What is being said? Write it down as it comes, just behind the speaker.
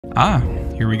Ah,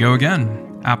 here we go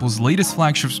again. Apple's latest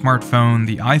flagship smartphone,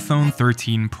 the iPhone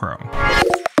 13 Pro.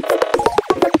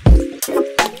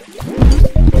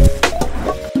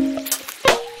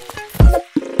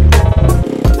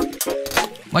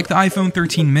 Like the iPhone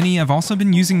 13 mini, I've also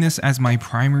been using this as my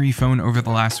primary phone over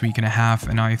the last week and a half,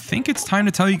 and I think it's time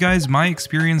to tell you guys my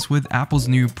experience with Apple's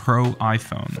new Pro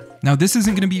iPhone. Now, this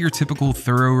isn't going to be your typical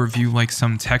thorough review like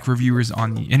some tech reviewers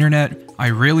on the internet. I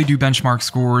rarely do benchmark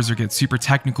scores or get super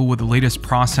technical with the latest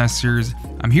processors.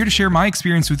 I'm here to share my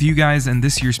experience with you guys, and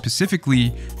this year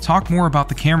specifically, talk more about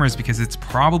the cameras because it's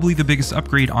probably the biggest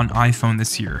upgrade on iPhone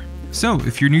this year. So,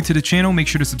 if you're new to the channel, make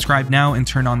sure to subscribe now and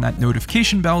turn on that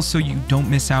notification bell so you don't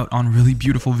miss out on really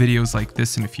beautiful videos like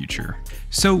this in the future.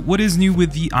 So, what is new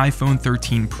with the iPhone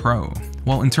 13 Pro?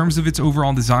 Well, in terms of its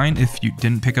overall design, if you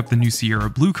didn't pick up the new Sierra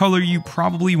blue color, you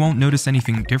probably won't notice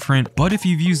anything different, but if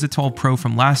you've used the 12 Pro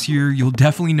from last year, you'll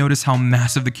definitely notice how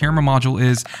massive the camera module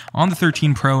is on the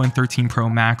 13 Pro and 13 Pro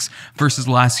Max versus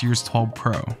last year's 12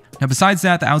 Pro. Now, besides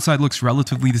that, the outside looks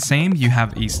relatively the same. You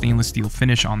have a stainless steel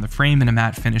finish on the frame and a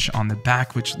matte finish on the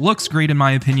back, which looks great in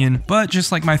my opinion, but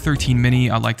just like my 13 mini,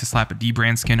 I like to slap a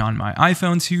dbrand skin on my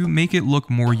iPhone to make it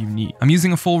look more unique. I'm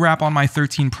using a full wrap on my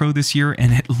 13 Pro this year,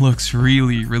 and it looks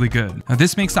really good. Now,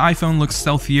 this makes the iPhone look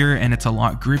stealthier, and it's a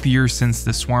lot grippier since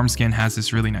the swarm skin has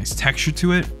this really nice texture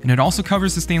to it, and it also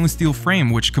covers the stainless steel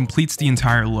frame, which completes the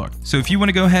entire look. So if you want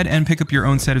to go ahead and pick up your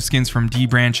own set of skins from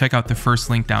dbrand, check out the first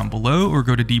link down below, or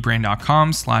go to dbrand.com/heymarkel.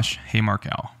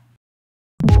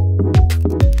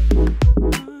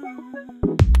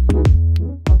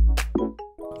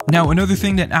 Now, another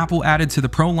thing that Apple added to the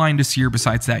Pro line this year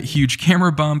besides that huge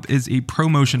camera bump is a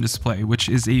ProMotion display, which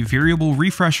is a variable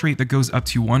refresh rate that goes up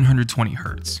to 120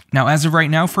 Hz. Now, as of right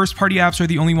now, first-party apps are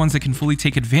the only ones that can fully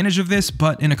take advantage of this,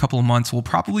 but in a couple of months, we'll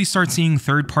probably start seeing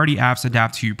third-party apps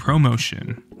adapt to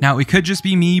ProMotion. Now, it could just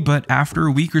be me, but after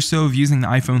a week or so of using the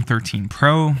iPhone 13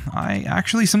 Pro, I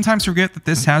actually sometimes forget that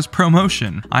this has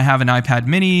ProMotion. I have an iPad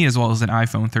mini as well as an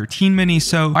iPhone 13 mini,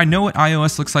 so I know what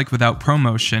iOS looks like without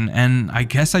ProMotion, and I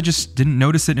guess I just didn't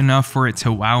notice it enough for it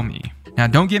to wow me. Now,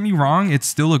 don't get me wrong, it's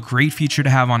still a great feature to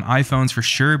have on iPhones for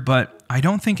sure, but I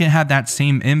don't think it had that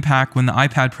same impact when the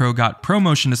iPad Pro got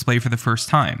ProMotion display for the first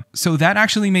time. So that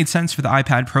actually made sense for the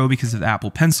iPad Pro because of the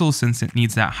Apple Pencil, since it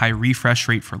needs that high refresh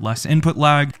rate for less input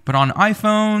lag. But on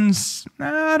iPhones,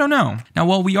 I don't know. Now,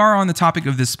 while we are on the topic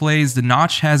of displays, the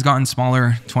notch has gotten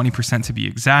smaller, 20% to be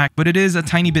exact, but it is a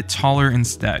tiny bit taller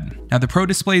instead. Now, the Pro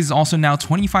display is also now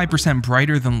 25%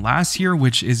 brighter than last year,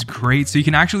 which is great, so you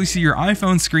can actually see your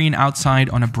iPhone screen outside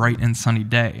on a bright and sunny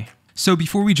day. So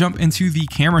before we jump into the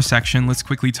camera section, let's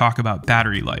quickly talk about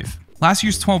battery life. Last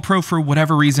year's 12 Pro, for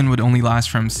whatever reason, would only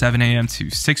last from 7 AM to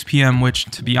 6 PM, which,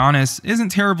 to be honest, isn't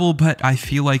terrible, but I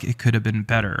feel like it could have been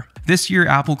better. This year,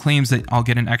 Apple claims that I'll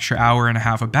get an extra hour and a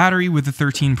half of battery with the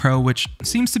 13 Pro, which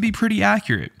seems to be pretty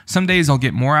accurate. Some days I'll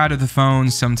get more out of the phone,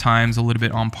 sometimes a little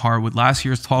bit on par with last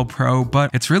year's 12 Pro,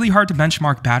 but it's really hard to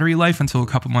benchmark battery life until a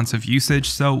couple months of usage,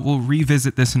 so we'll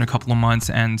revisit this in a couple of months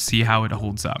and see how it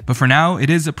holds up. But for now, it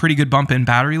is a pretty good bump in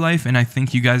battery life, and I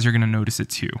think you guys are going to notice it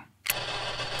too.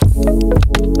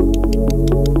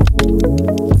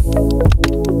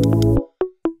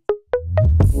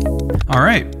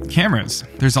 Alright, cameras.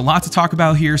 There's a lot to talk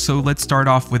about here, so let's start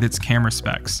off with its camera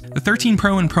specs. The 13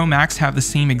 Pro and Pro Max have the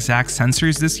same exact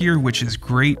sensors this year, which is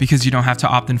great because you don't have to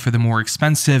opt in for the more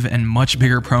expensive and much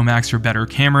bigger Pro Max for better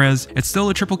cameras. It's still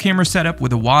a triple camera setup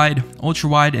with a wide, ultra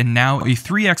wide, and now a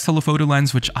 3x telephoto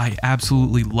lens, which I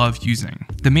absolutely love using.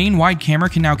 The main wide camera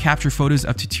can now capture photos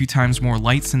up to 2 times more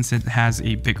light since it has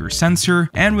a bigger sensor,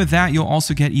 and with that you'll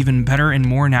also get even better and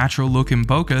more natural look in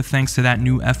bokeh thanks to that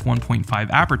new f1.5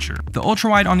 aperture. The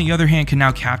ultra-wide, on the other hand, can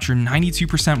now capture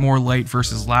 92% more light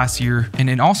versus last year, and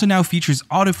it also now features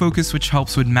autofocus, which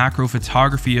helps with macro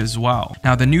photography as well.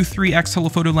 Now, the new 3x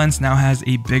telephoto lens now has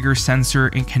a bigger sensor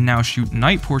and can now shoot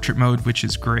night portrait mode, which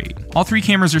is great. All 3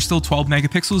 cameras are still 12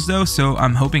 megapixels though, so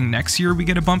I'm hoping next year we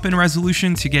get a bump in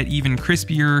resolution to get even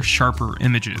crispier, sharper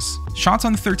images. Shots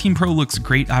on the 13 Pro looks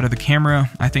great out of the camera.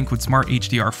 I think with Smart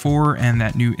HDR4 and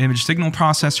that new image signal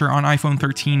processor on iPhone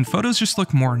 13, photos just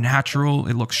look more natural,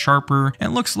 it looks sharper,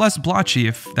 and looks less blotchy,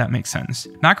 if that makes sense.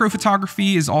 Macro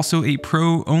photography is also a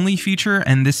Pro-only feature,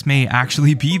 and this may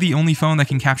actually be the only phone that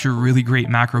can capture really great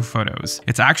macro photos.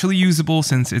 It's actually usable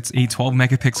since it's a 12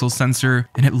 megapixel sensor,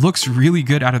 and it looks really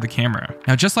good out of the camera.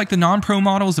 Now, just like the non-Pro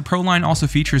models, the Pro line also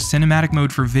features cinematic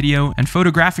mode for video and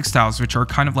Photographic Styles, which are are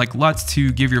kind of like LUTs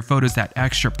to give your photos that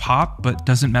extra pop, but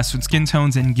doesn't mess with skin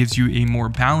tones and gives you a more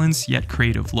balanced yet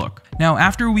creative look. Now,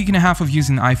 after a week and a half of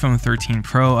using the iPhone 13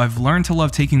 Pro, I've learned to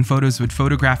love taking photos with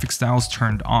Photographic Styles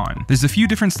turned on. There's a few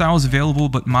different styles available,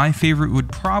 but my favorite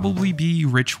would probably be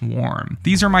Rich Warm.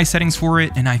 These are my settings for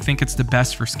it, and I think it's the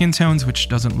best for skin tones, which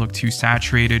doesn't look too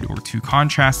saturated or too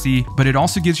contrasty, but it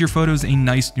also gives your photos a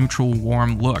nice neutral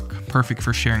warm look, perfect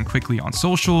for sharing quickly on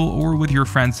social or with your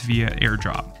friends via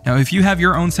AirDrop. Now, if you have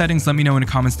your own settings, let me know in the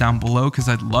comments down below because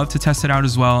I'd love to test it out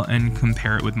as well and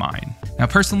compare it with mine. Now,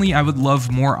 personally, I would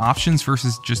love more options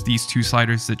versus just these two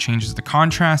sliders that changes the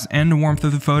contrast and the warmth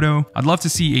of the photo. I'd love to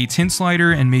see a tint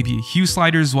slider and maybe a hue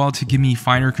slider as well to give me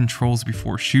finer controls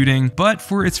before shooting, but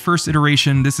for its first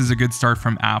iteration, this is a good start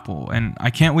from Apple, and I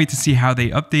can't wait to see how they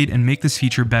update and make this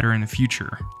feature better in the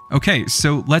future. Okay,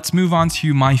 so let's move on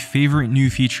to my favorite new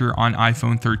feature on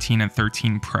iPhone 13 and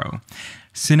 13 Pro,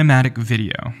 cinematic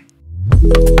video.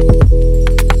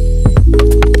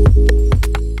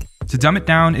 To dumb it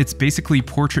down, it's basically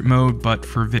portrait mode, but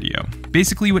for video.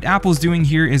 Basically, what Apple's doing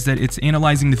here is that it's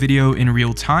analyzing the video in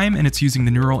real time, and it's using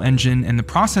the neural engine and the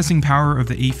processing power of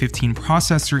the A15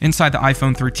 processor inside the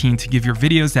iPhone 13 to give your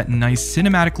videos that nice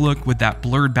cinematic look with that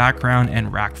blurred background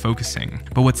and rack focusing.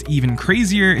 But what's even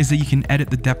crazier is that you can edit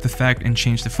the depth effect and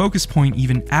change the focus point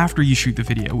even after you shoot the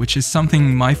video, which is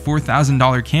something my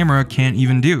 $4,000 camera can't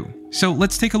even do. So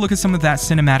let's take a look at some of that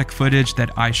cinematic footage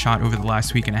that I shot over the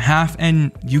last week and a half,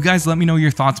 and you guys let me know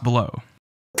your thoughts below.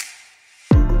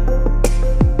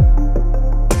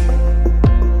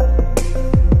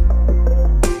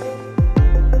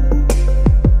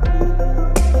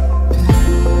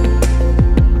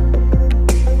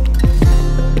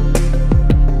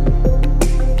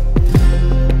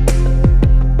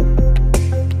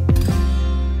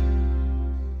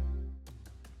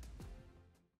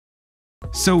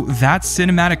 So that's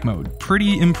cinematic mode.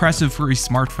 Pretty impressive for a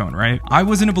smartphone, right? I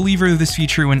wasn't a believer of this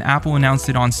feature when Apple announced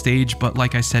it on stage, but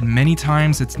like I said many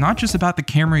times, it's not just about the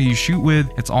camera you shoot with,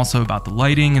 it's also about the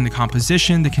lighting and the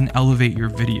composition that can elevate your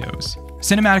videos.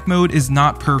 Cinematic mode is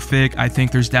not perfect. I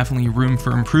think there's definitely room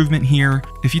for improvement here.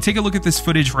 If you take a look at this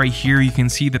footage right here, you can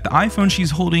see that the iPhone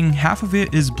she's holding, half of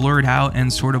it is blurred out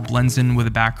and sort of blends in with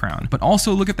the background. But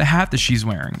also look at the hat that she's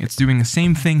wearing. It's doing the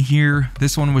same thing here.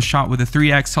 This one was shot with a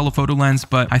 3x telephoto lens,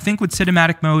 but I think with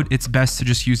cinematic mode, it's best to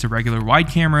just use a regular wide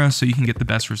camera so you can get the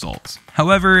best results.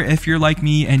 However, if you're like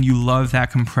me and you love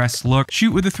that compressed look,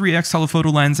 shoot with a 3x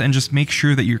telephoto lens and just make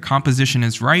sure that your composition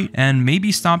is right and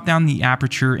maybe stop down the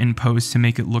aperture in post to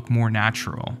make it look more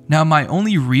natural. Now, my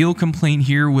only real complaint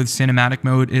here with cinematic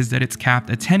mode is that it's capped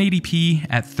at 1080p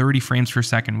at 30 frames per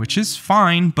second, which is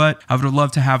fine, but I would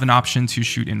love to have an option to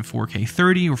shoot in 4K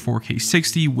 30 or 4K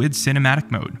 60 with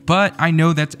cinematic mode. But I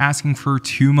know that's asking for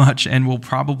too much and we'll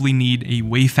probably need a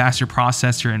way faster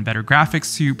processor and better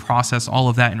graphics to process all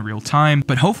of that in real time,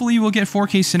 but hopefully we'll get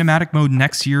 4K cinematic mode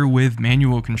next year with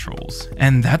manual controls.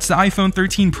 And that's the iPhone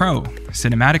 13 Pro.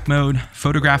 Cinematic mode,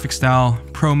 photographic style,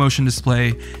 Pro motion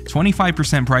display,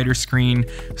 25% brighter screen,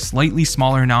 slightly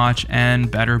smaller notch, and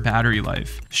better battery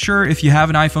life. Sure, if you have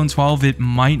an iPhone 12, it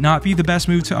might not be the best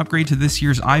move to upgrade to this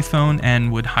year's iPhone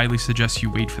and would highly suggest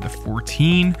you wait for the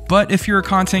 14. But if you're a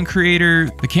content creator,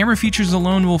 the camera features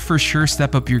alone will for sure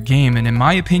step up your game, and in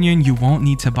my opinion, you won't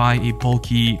need to buy a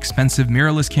bulky, expensive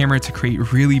mirrorless camera to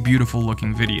create really beautiful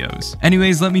looking videos.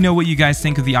 Anyways, let me know what you guys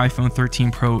think of the iPhone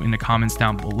 13 Pro in the comments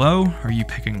down below. Are you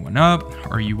picking one up?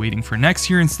 Are you waiting for next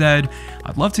year instead?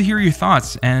 I'd love to hear your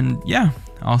thoughts, and yeah,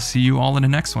 I'll see you all in the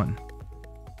next one.